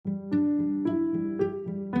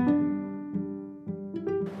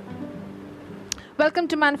Welcome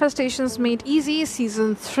to Manifestations Made Easy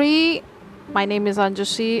Season 3. My name is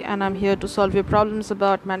Anjushi and I'm here to solve your problems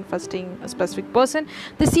about manifesting a specific person.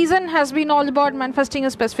 This season has been all about manifesting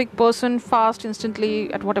a specific person fast,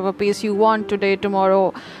 instantly, at whatever pace you want, today,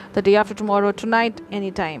 tomorrow, the day after tomorrow, tonight,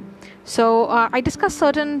 anytime. So I discuss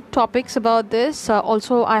certain topics about this.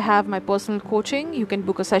 Also, I have my personal coaching. You can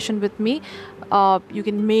book a session with me. You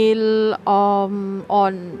can mail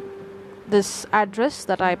on this address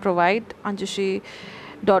that I provide,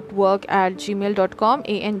 anjushi.work@gmail.com,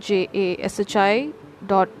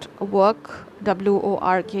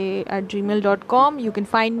 anjashi.work@gmail.com. You can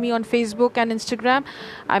find me on Facebook and Instagram.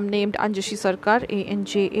 I'm named Anjushi Sarkar,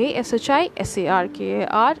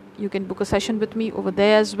 ANJASHISARKAR. You can book a session with me over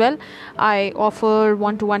there as well. I offer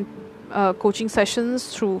one-to-one coaching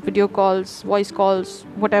sessions through video calls, voice calls,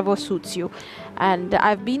 whatever suits you. And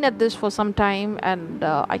I've been at this for some time, and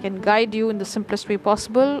I can guide you in the simplest way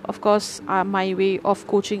possible. Of course, my way of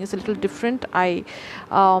coaching is a little different. I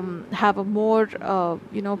have a more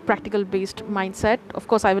practical based mindset. Of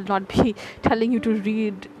course, I will not be telling you to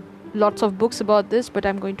read lots of books about this, but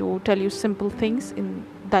I'm going to tell you simple things. In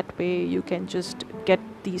that way you can just get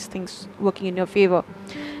these things working in your favor.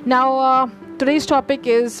 Now today's topic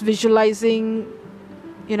is visualizing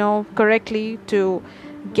correctly to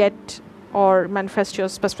get or manifest your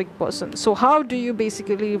specific person. So how do you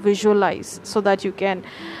basically visualize so that you can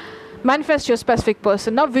manifest your specific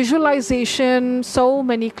person? Now, visualization, so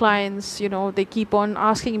many clients, they keep on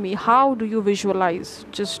asking me, how do you visualize?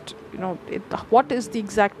 Just what is the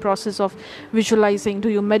exact process of visualizing? Do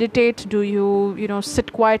you meditate? Do you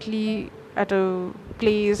sit quietly at a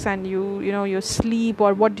place and you sleep,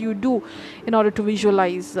 or what do you do in order to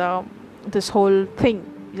visualize this whole thing,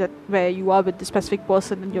 that where you are with the specific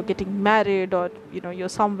person and you're getting married, or you're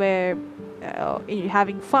somewhere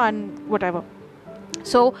having fun, whatever.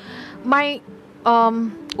 So my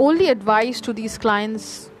only advice to these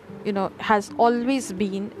clients has always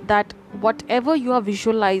been that whatever you are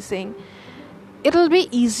visualizing, it'll be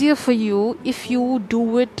easier for you if you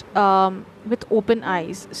do it with open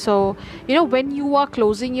eyes. So when you are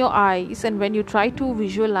closing your eyes and when you try to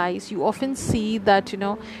visualize, you often see that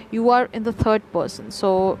you are in the third person.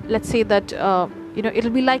 So let's say that it'll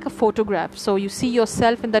be like a photograph. So you see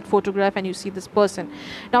yourself in that photograph and you see this person.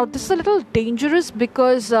 Now this is a little dangerous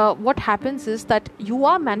because what happens is that you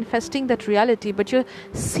are manifesting that reality, but you're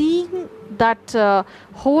seeing that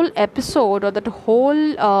whole episode or that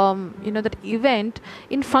whole that event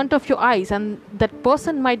in front of your eyes, and that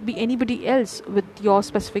person might be anybody else with your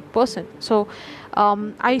specific person. So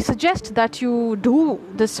I suggest that you do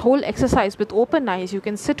this whole exercise with open eyes. You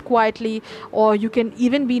can sit quietly, or you can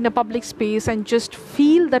even be in a public space and just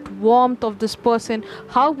feel that warmth of this person.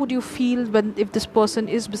 How would you feel if this person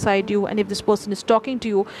is beside you and if this person is talking to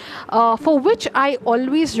you? For which I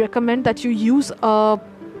always recommend that you use a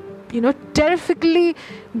terrifically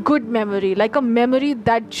good memory, like a memory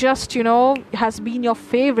that just has been your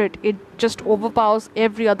favorite. It just overpowers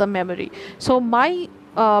every other memory. So my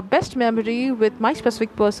best memory with my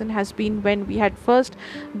specific person has been when we had first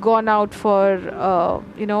gone out for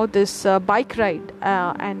this bike ride,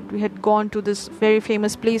 and we had gone to this very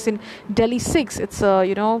famous place in Delhi 6. It's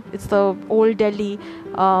it's the old Delhi,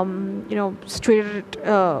 straight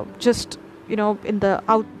just in the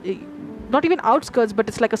out, not even outskirts, but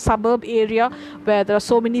it's like a suburb area where there are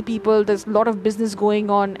so many people. There's a lot of business going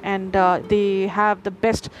on, and they have the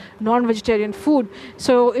best non-vegetarian food.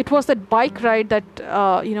 So it was that bike ride that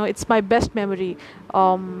it's my best memory.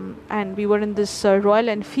 And we were in this Royal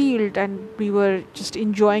Enfield, and we were just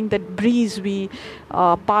enjoying that breeze. We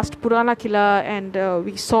passed Purana Killa, and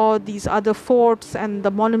we saw these other forts and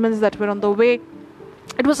the monuments that were on the way.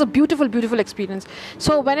 It was a beautiful, beautiful experience.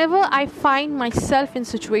 So whenever I find myself in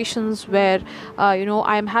situations where,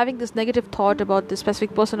 I am having this negative thought about this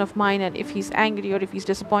specific person of mine, and if he's angry or if he's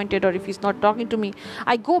disappointed or if he's not talking to me,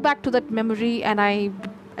 I go back to that memory and I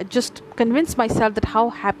just convince myself that how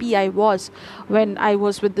happy I was when I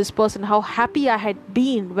was with this person, how happy I had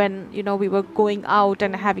been when we were going out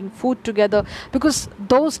and having food together. Because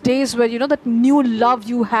those days where that new love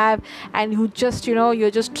you have, and you just you're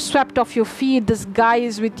just swept off your feet, this guy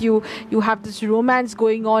is with you, you have this romance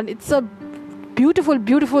going on. It's a beautiful,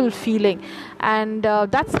 beautiful feeling, and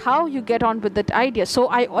that's how you get on with that idea. So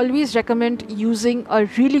I always recommend using a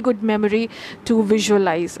really good memory to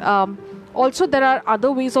visualize. Also, there are other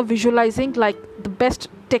ways of visualizing. Like, the best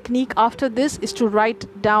technique after this is to write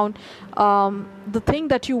down the thing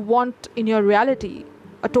that you want in your reality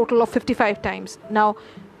a total of 55 times. Now,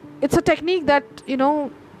 it's a technique that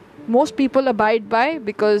most people abide by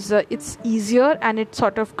because it's easier, and it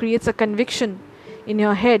sort of creates a conviction in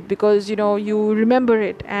your head, because you remember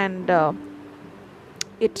it, and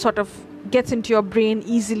it sort of gets into your brain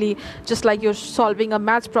easily, just like you're solving a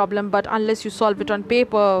maths problem, but unless you solve it on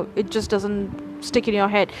paper, it just doesn't stick in your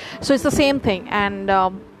head. So it's the same thing, and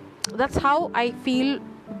that's how I feel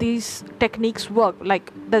these techniques work.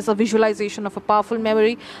 Like, there's a visualization of a powerful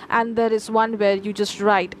memory, and there is one where you just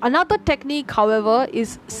write. Another technique, however,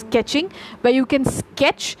 is sketching, where you can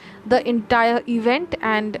sketch the entire event,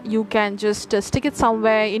 and you can just stick it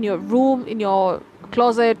somewhere in your room, in your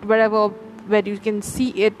closet, wherever, where you can see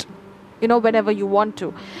it whenever you want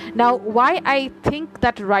to. Now, why I think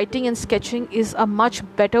that writing and sketching is a much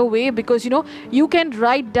better way, because you can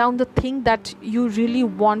write down the thing that you really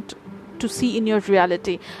want to see in your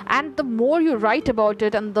reality, and the more you write about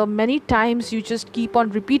it, and the many times you just keep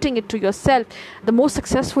on repeating it to yourself, the more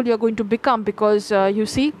successful you're going to become, because you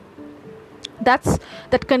see, that's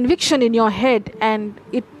that conviction in your head, and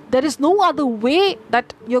there is no other way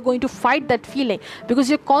that you're going to fight that feeling, because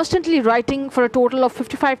you're constantly writing for a total of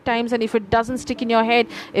 55 times, and if it doesn't stick in your head,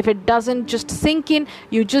 if it doesn't just sink in,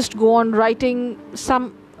 you just go on writing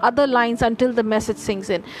some other lines until the message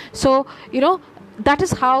sinks in. So that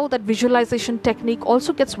is how that visualization technique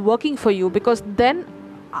also gets working for you, because then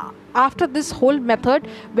after this whole method,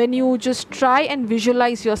 when you just try and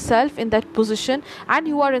visualize yourself in that position and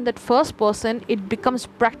you are in that first person, it becomes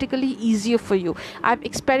practically easier for you. I've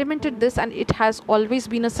experimented this, and it has always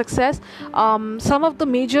been a success. Some of the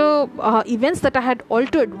major events that I had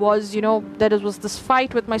altered was, there was this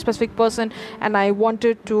fight with my specific person, and I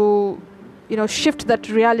wanted to shift that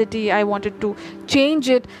reality. I wanted to change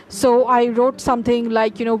it. So I wrote something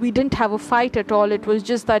like, we didn't have a fight at all. It was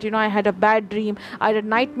just that, I had a bad dream. I had a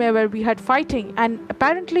nightmare where we had fighting. And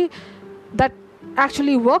apparently that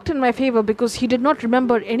actually worked in my favor, because he did not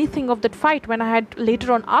remember anything of that fight when I had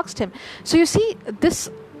later on asked him. So you see, this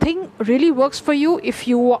thing really works for you if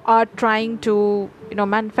you are trying to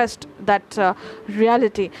manifest that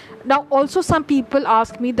reality. Now, also some people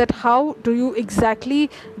ask me that how do you exactly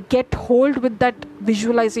get hold with that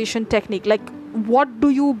visualization technique? Like, what do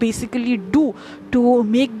you basically do to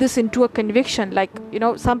make this into a conviction? Like,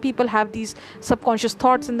 some people have these subconscious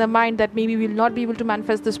thoughts in their mind that maybe we'll not be able to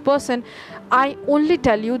manifest this person. I only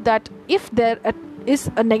tell you that if there is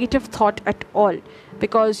a negative thought at all,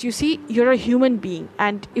 because you see, you're a human being,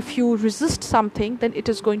 and if you resist something, then it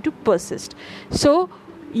is going to persist. So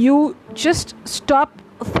you just stop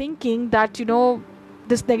thinking that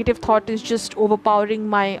this negative thought is just overpowering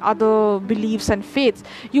my other beliefs and faiths.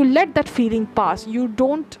 You let that feeling pass. You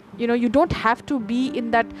don't have to be in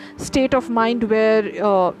that state of mind where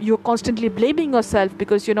you're constantly blaming yourself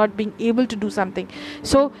because you're not being able to do something.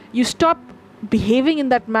 So you stop behaving in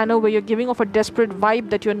that manner where you're giving off a desperate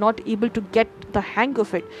vibe that you're not able to get the hang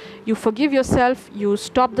of it. You forgive yourself, you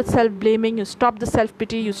stop the self-blaming, you stop the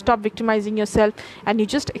self-pity, you stop victimizing yourself, and you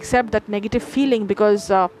just accept that negative feeling, because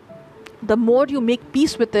the more you make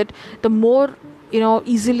peace with it, the more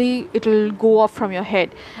easily it'll go off from your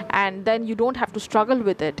head, and then you don't have to struggle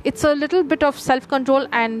with it. It's a little bit of self-control,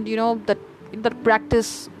 and that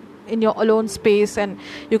practice in your alone space, and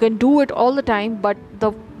you can do it all the time. But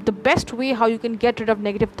the best way how you can get rid of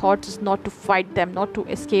negative thoughts is not to fight them, not to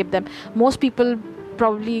escape them. Most people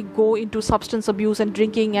probably go into substance abuse and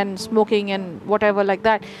drinking and smoking and whatever like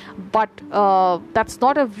that, but that's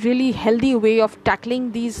not a really healthy way of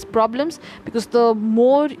tackling these problems, because the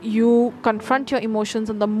more you confront your emotions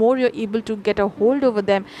and the more you're able to get a hold over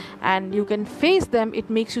them and you can face them, it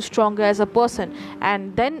makes you stronger as a person,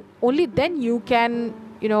 and then only then you can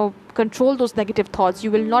control those negative thoughts.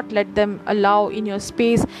 You will not let them allow in your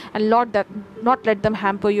space, and not let them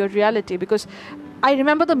hamper your reality. Because I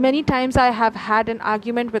remember the many times I have had an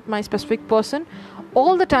argument with my specific person.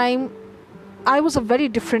 All the time I was a very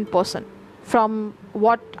different person from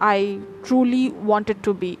what I truly wanted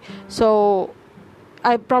to be. So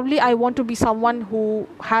I want to be someone who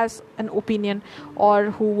has an opinion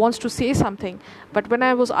or who wants to say something. But when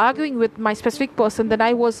I was arguing with my specific person, then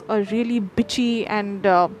I was a really bitchy and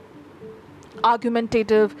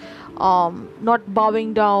argumentative, not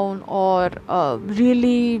bowing down, or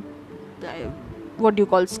really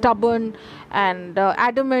stubborn and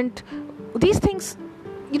adamant. These things,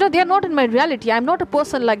 they are not in my reality. I'm not a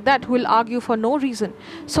person like that who will argue for no reason.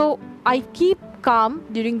 So I keep calm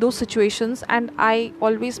during those situations, and I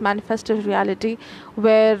always manifest a reality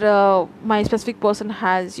where my specific person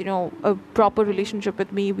has, a proper relationship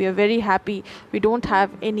with me. We are very happy. We don't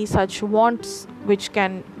have any such wants which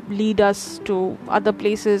can lead us to other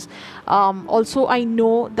places. Also, I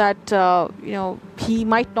know that he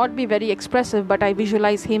might not be very expressive, but I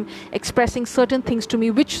visualize him expressing certain things to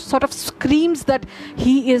me which sort of screams that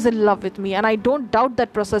he is in love with me, and I don't doubt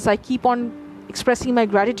that process. I keep on expressing my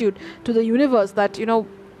gratitude to the universe that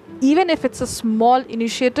even if it's a small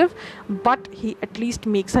initiative, but he at least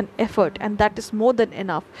makes an effort, and that is more than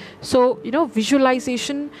enough. So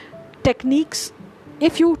visualization techniques,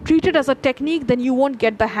 if you treat it as a technique, then you won't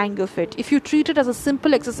get the hang of it. If you treat it as a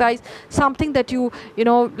simple exercise, something that you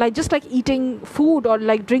like, just like eating food or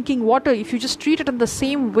like drinking water, if you just treat it in the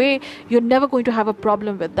same way, you're never going to have a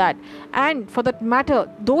problem with that. And for that matter,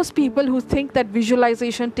 those people who think that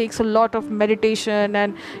visualization takes a lot of meditation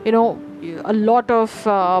and a lot of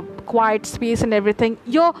quiet space and everything,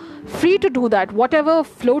 you're free to do that. Whatever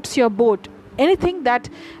floats your boat, anything that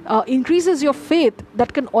increases your faith,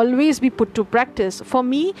 that can always be put to practice. For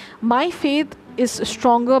me, my faith is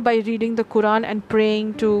stronger by reading the Quran and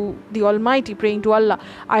praying to the Almighty, praying to Allah.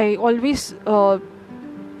 I always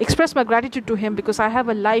express my gratitude to him because I have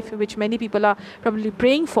a life which many people are probably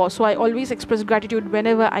praying for. So I always express gratitude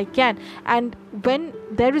whenever I can. And when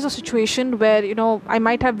there is a situation where I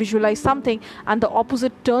might have visualized something and the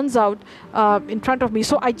opposite turns out in front of me,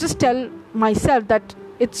 so I just tell myself that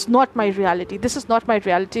it's not my reality. This is not my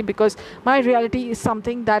reality, because my reality is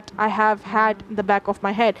something that I have had in the back of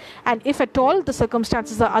my head. And if at all the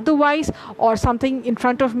circumstances are otherwise, or something in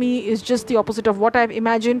front of me is just the opposite of what I've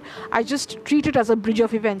imagined, I just treat it as a bridge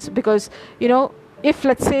of events. Because, if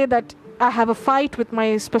let's say that I have a fight with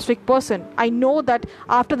my specific person, I know that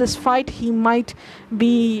after this fight he might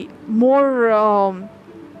be more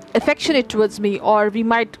affectionate towards me, or we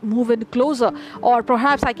might move in closer, or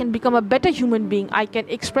perhaps I can become a better human being. I can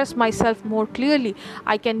express myself more clearly.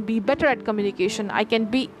 I can be better at communication. I can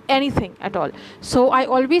be anything at all. So I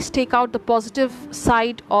always take out the positive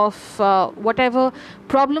side of whatever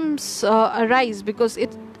problems arise, because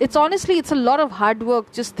it's honestly, it's a lot of hard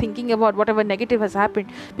work just thinking about whatever negative has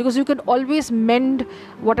happened, because you can always mend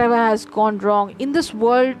whatever has gone wrong. In this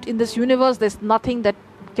world, in this universe, there's nothing that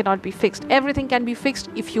cannot be fixed. Everything can be fixed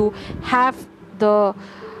if you have the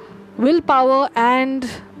willpower and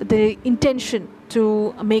the intention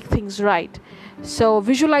to make things right. So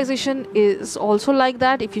visualization is also like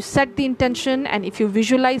that. If you set the intention and if you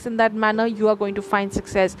visualize in that manner, you are going to find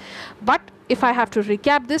success. But if I have to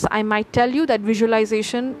recap this, I might tell you that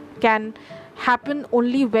visualization can happen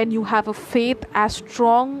only when you have a faith as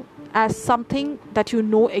strong as something that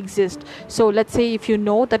exists. So let's say if you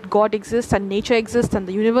know that God exists and nature exists and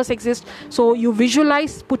the universe exists, so you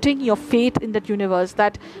visualize putting your faith in that universe,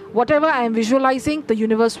 that whatever I am visualizing, the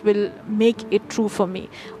universe will make it true for me.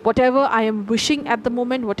 Whatever I am wishing at the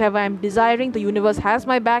moment, whatever I am desiring, the universe has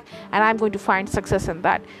my back, and I'm going to find success in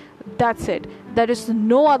that. That's it. There is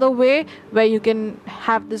no other way where you can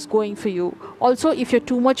have this going for you. Also, if you're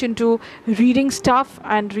too much into reading stuff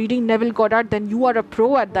and reading Neville Goddard, then you are a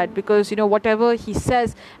pro at that, because whatever he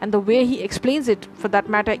says and the way he explains it, for that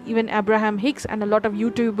matter, even Abraham Hicks and a lot of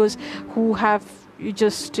YouTubers who have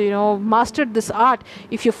just mastered this art,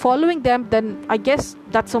 if you're following them, then I guess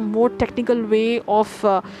that's a more technical way of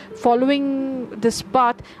following this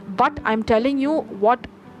path. But I'm telling you what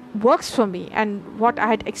works for me and what I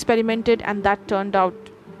had experimented, and that turned out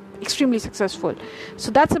extremely successful.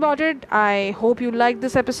 So that's about it. I hope you liked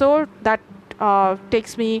this episode. That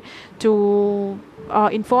takes me to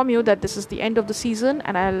inform you that this is the end of the season,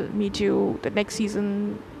 and I'll meet you the next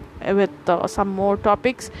season with some more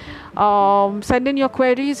topics. Send in your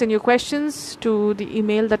queries and your questions to the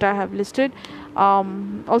email that I have listed.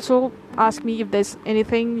 Also ask me if there's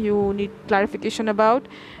anything you need clarification about.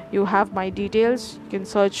 You have my details. You can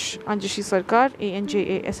search Anjashi Sarkar,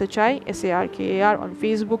 ANJASHI SARKAR on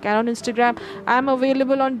Facebook and on Instagram. I'm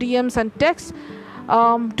available on DMs and texts.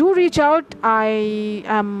 Do reach out. I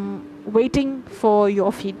am waiting for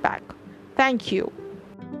your feedback. Thank you.